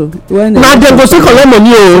tomorrow when na dem go still collect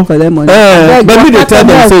money o, but me dey tell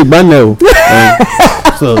dem say igbane o.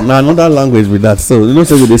 So na another language with that, so you know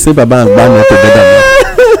say we dey say baba and igbane together now.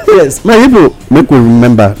 Yes, my people, make we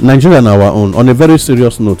remember Nigeria na our own. On a very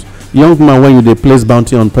serious note, young man, when you dey place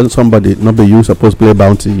bounty on somebody, not be you suppose play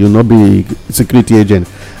bounty, you not be security agent.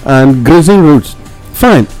 And grazing routes,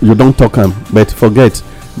 fine, you don't talk am, but forget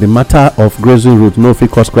the matter of grazing route no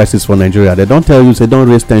fit cause crisis for Nigeria. They don't tell you say don't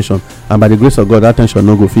raise tension, and by the grace of God that tension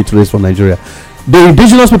no go fit raise for Nigeria. The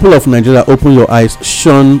indigenous people of Nigeria, open your eyes,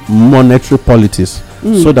 shun monetary politics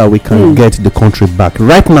so that we can get the country back.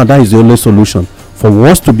 Right now, that is the only solution for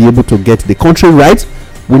us to be able to get the country right.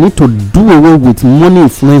 We need to do away with money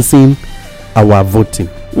influencing our voting.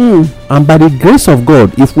 And by the grace of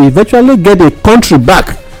God, if we eventually get the country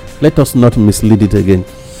back, let us not mislead it again.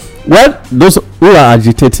 Well, those who are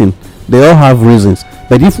agitating, they all have reasons.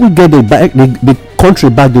 But if we get the country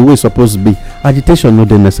back the way it's supposed to be, agitation no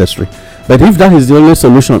dey necessary. But if that is the only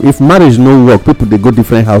solution, if marriage no work, people they go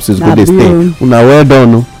different houses, go they stay. Una well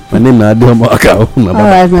done, no? My name is Adeomo Aka.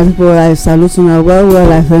 Alright, my people, I salute you.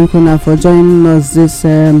 Well, I thank you for joining us this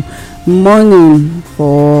morning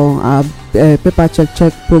for our paper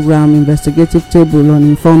check program, investigative table on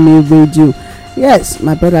Inform Me Radio. Yes,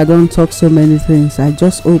 my brother don't talk so many things. I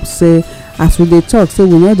just hope say as we dey talk, say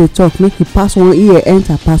we know they talk, make it pass one ear,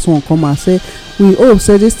 enter, pass one come and say we hope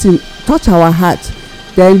say this thing touch our heart.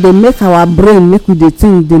 Then they make our brain make we dey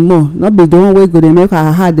think the more, not be the one way go dey make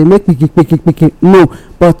our heart they make picky no,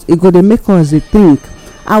 but it go dey make us dey think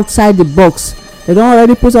outside the box. They don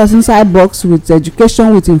already put us inside box with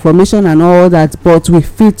education, with information and all that, but we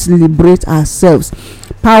fit liberate ourselves.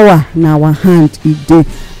 Power na our hand e dey.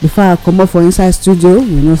 Before I comot for inside studio,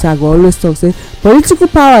 you know say I go always talk say political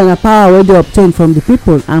power na power wey dey obtained from the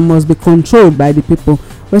people and must be controlled by the people.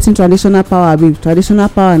 Wetin traditional power be? Traditional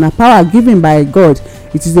power na power given by God.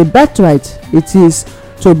 It is a birthright. It is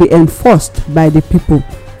to be enforced by the people.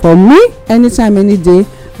 For me, anytime, any day,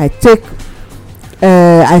 I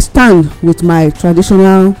stand with my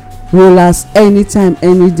traditional rulers anytime,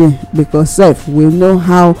 any day, because we know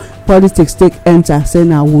how politics take enter. Say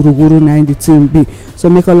na wuru na the thing be. So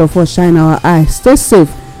make all of us shine our eyes. Stay safe.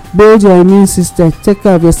 Build your immune system. Take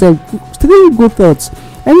care of yourself. Think good thoughts.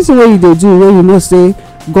 Anything wey you dey do, wey you know say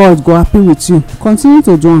God go happy with you, continue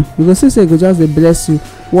to do am. You go see say go just dey bless you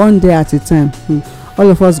one day at a time. All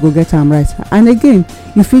of us go get am right. And again,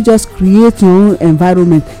 you fit just create your own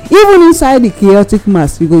environment, even inside the chaotic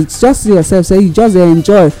mass. You go just see yourself say you just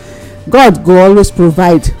enjoy. God go always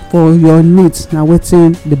provide for your needs. Now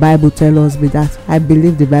wetin the Bible tell us be that. I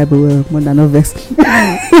believe the Bible well more than no vex.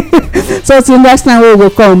 So till next time we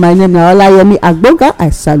will come. My name na Olayemi Agboga.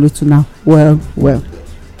 I salute you now. Well.